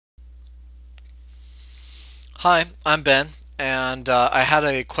Hi, I'm Ben, and I had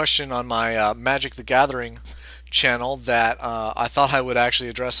a question on my Magic the Gathering channel that I thought I would actually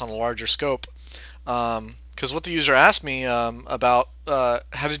address on a larger scope. Because what the user asked me about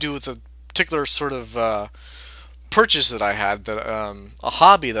had to do with a particular sort of purchase that I had, that a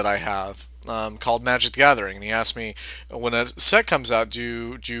hobby that I have called Magic the Gathering. And he asked me, when a set comes out,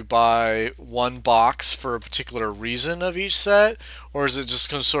 do you buy one box for a particular reason of each set, or is it just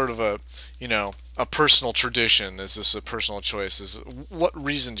sort of a personal tradition? Is this a personal choice? What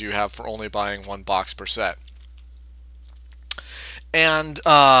reason do you have for only buying one box per set? And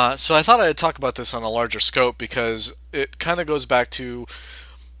so I thought I'd talk about this on a larger scope because it kind of goes back to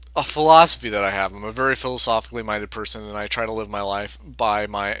a philosophy that I have. I'm a very philosophically minded person, and I try to live my life by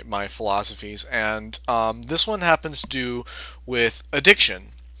my philosophies. And this one happens to do with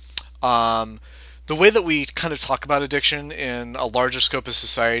addiction. Um, the way that we kind of talk about addiction in a larger scope of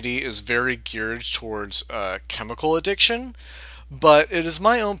society is very geared towards chemical addiction, but it is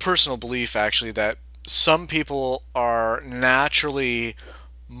my own personal belief, actually, that some people are naturally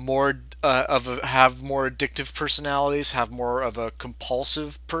more have more addictive personalities, have more of a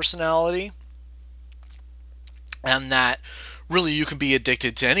compulsive personality, and that really you can be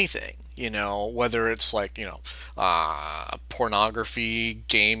addicted to anything. Whether it's like pornography,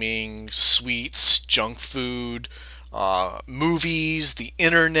 gaming, sweets, junk food, movies, the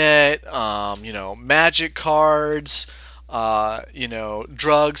internet, magic cards,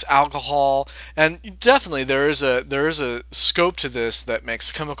 drugs, alcohol, and definitely there is a scope to this that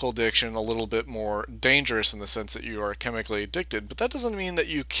makes chemical addiction a little bit more dangerous in the sense that you are chemically addicted. But that doesn't mean that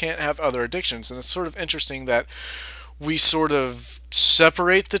you can't have other addictions, and it's sort of interesting that we sort of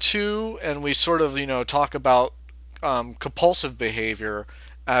separate the two, and we sort of talk about compulsive behavior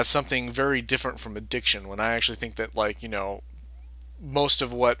as something very different from addiction. When I actually think that most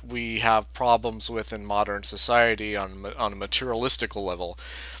of what we have problems with in modern society on a materialistic level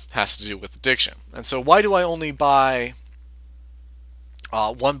has to do with addiction. And so, why do I only buy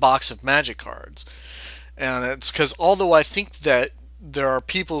one box of Magic cards? And it's because although I think that there are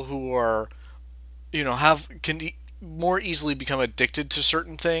people who are, have can more easily become addicted to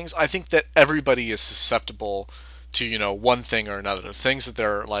certain things, I think that everybody is susceptible to one thing or another, things that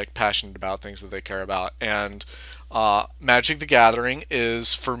they're like passionate about, things that they care about, and Magic the Gathering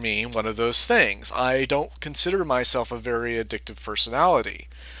is, for me, one of those things. I don't consider myself a very addictive personality.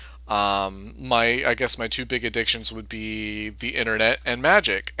 I guess my two big addictions would be the internet and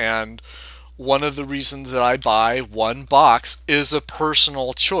Magic, and one of the reasons that I buy one box is a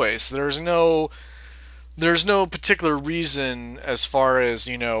personal choice. There's no particular reason as far as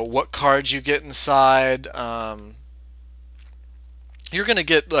what cards you get inside. You're going to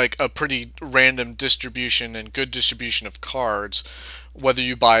get like a pretty random distribution and good distribution of cards, whether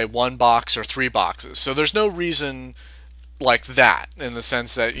you buy one box or three boxes. So there's no reason like that, in the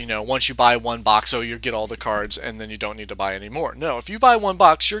sense that once you buy one box, oh, you get all the cards and then you don't need to buy any more. No, if you buy one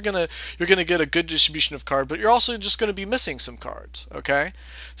box, you're gonna get a good distribution of cards, but you're also just going to be missing some cards. Okay,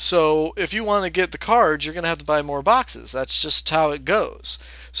 so if you want to get the cards, you're going to have to buy more boxes. That's just how it goes.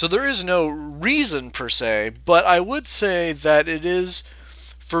 So there is no reason per se, but I would say that it is,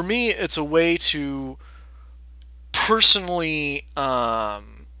 for me, it's a way to personally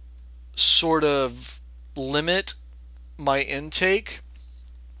sort of limit my intake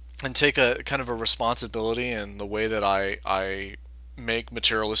and take a kind of a responsibility in the way that I make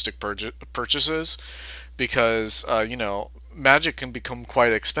materialistic purchases, because Magic can become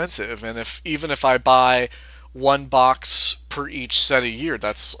quite expensive, and if even if I buy one box per each set a year,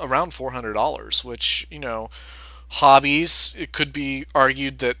 that's around $400, which hobbies, it could be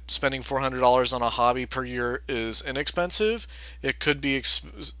argued that spending $400 on a hobby per year is inexpensive. It could be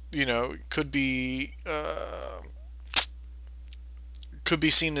could be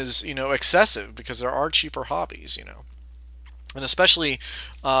seen as excessive, because there are cheaper hobbies, and especially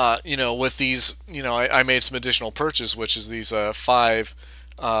with these, I made some additional purchase, which is these five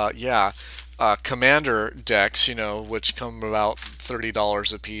commander decks, which come about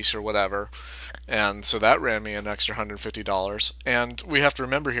 $30 a piece or whatever. And so that ran me an extra $150. And we have to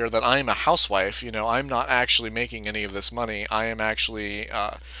remember here that I am a housewife. I'm not actually making any of this money. I am actually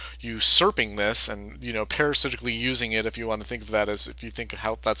usurping this and parasitically using it, if you want to think of that as, if you think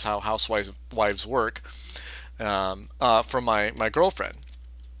how that's how housewives work, from my girlfriend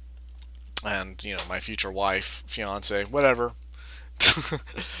and my future wife, fiance, whatever.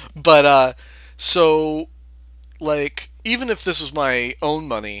 But so, like, even if this was my own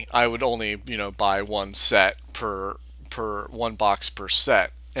money, I would only buy one set per one box per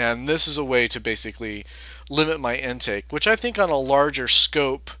set. And this is a way to basically limit my intake, which I think on a larger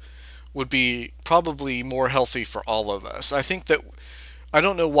scope would be probably more healthy for all of us. I think that I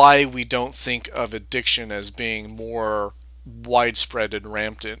don't know why we don't think of addiction as being more widespread and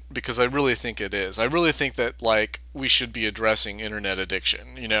rampant, because I really think it is. I really think that like we should be addressing internet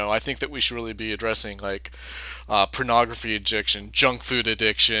addiction. I think that we should really be addressing like pornography addiction, junk food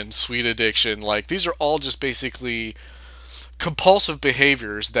addiction, sweet addiction. Like these are all just basically compulsive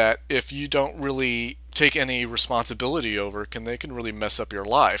behaviors that if you don't really take any responsibility over, they can really mess up your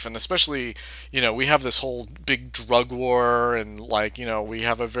life. And especially, we have this whole big drug war, and like, we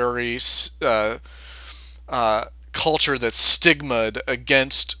have a very culture that's stigmatized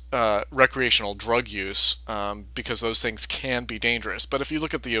against recreational drug use, because those things can be dangerous. But if you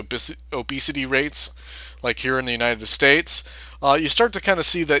look at the obesity rates, like here in the United States, you start to kind of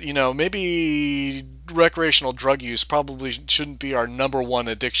see that, maybe recreational drug use probably shouldn't be our number one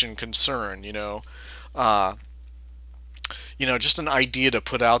addiction concern. Just an idea to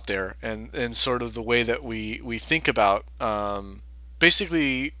put out there, and sort of the way that we think about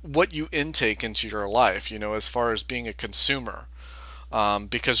basically what you intake into your life, as far as being a consumer.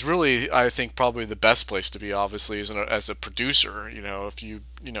 Because really, I think probably the best place to be, obviously, is as a producer. If you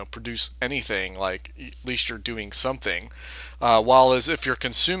produce anything, like at least you're doing something. While as if you're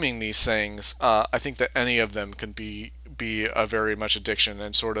consuming these things, I think that any of them can be a very much addiction,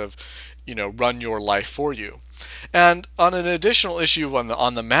 and sort of run your life for you. And on an additional issue,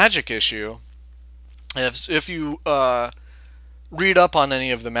 on the magic issue, if you read up on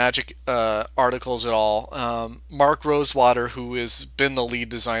any of the magic articles at all, Mark Rosewater, who has been the lead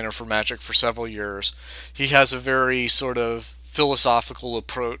designer for magic for several years, he has a very sort of philosophical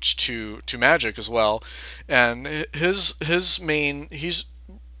approach to magic as well. And he's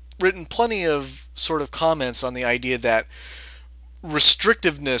written plenty of sort of comments on the idea that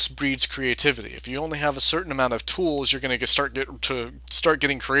restrictiveness breeds creativity. If you only have a certain amount of tools, you're going to start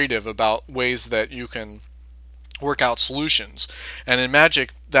getting creative about ways that you can work out solutions. And in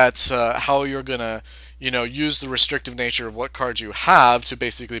Magic, that's how you're going to, use the restrictive nature of what cards you have to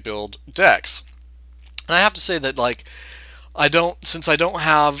basically build decks. And I have to say that, like, since I don't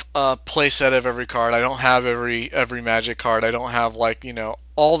have a play set of every card, I don't have every Magic card, I don't have, like,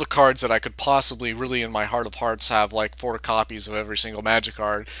 all the cards that I could possibly really in my heart of hearts have, like 4 copies of every single Magic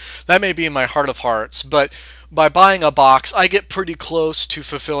card. That may be in my heart of hearts, but by buying a box, I get pretty close to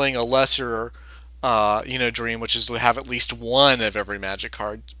fulfilling a lesser dream, which is to have at least one of every Magic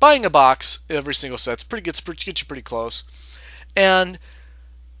card. Buying a box every single set gets you pretty close. And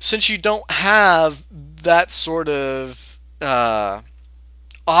since you don't have that sort of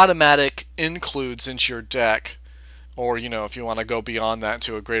automatic includes into your deck, or if you want to go beyond that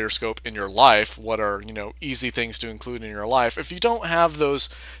to a greater scope in your life, what are easy things to include in your life, if you don't have those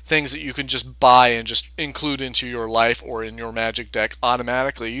things that you can just buy and just include into your life or in your Magic deck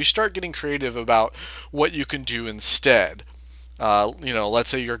automatically, you start getting creative about what you can do instead. Let's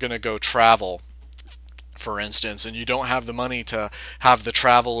say you're going to go travel, for instance, and you don't have the money to have the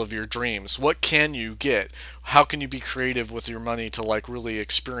travel of your dreams. What can you get? How can you be creative with your money to like really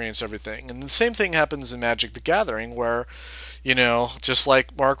experience everything? And the same thing happens in Magic the Gathering, where just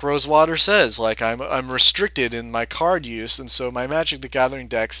like Mark Rosewater says, like I'm restricted in my card use, and so my Magic the Gathering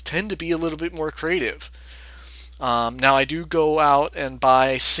decks tend to be a little bit more creative. Now I do go out and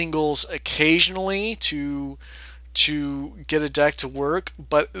buy singles occasionally to get a deck to work,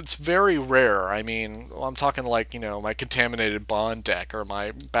 but it's very rare. I mean, I'm talking like, my Contaminated Bond deck or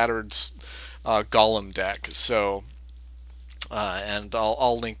my Battered Golem deck. So, and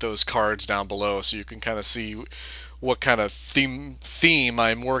I'll link those cards down below so you can kind of see what kind of theme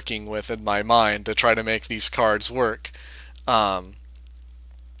I'm working with in my mind to try to make these cards work. But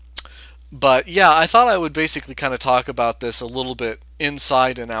yeah, I thought I would basically kind of talk about this a little bit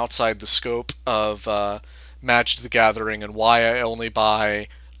inside and outside the scope of Magic the Gathering, and why I only buy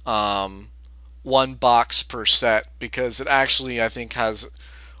one box per set, because it actually, I think, has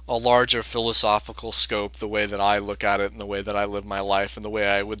a larger philosophical scope, the way that I look at it and the way that I live my life and the way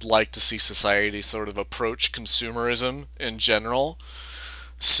I would like to see society sort of approach consumerism in general.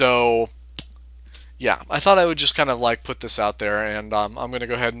 So yeah, I thought I would just kind of like put this out there, and I'm going to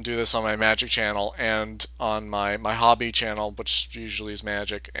go ahead and do this on my Magic channel and on my hobby channel, which usually is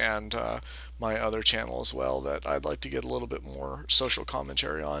Magic, and my other channel as well that I'd like to get a little bit more social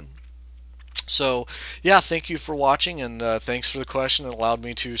commentary on. So yeah, thank you for watching, and thanks for the question. It allowed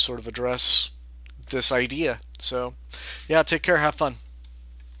me to sort of address this idea. So yeah, take care, have fun.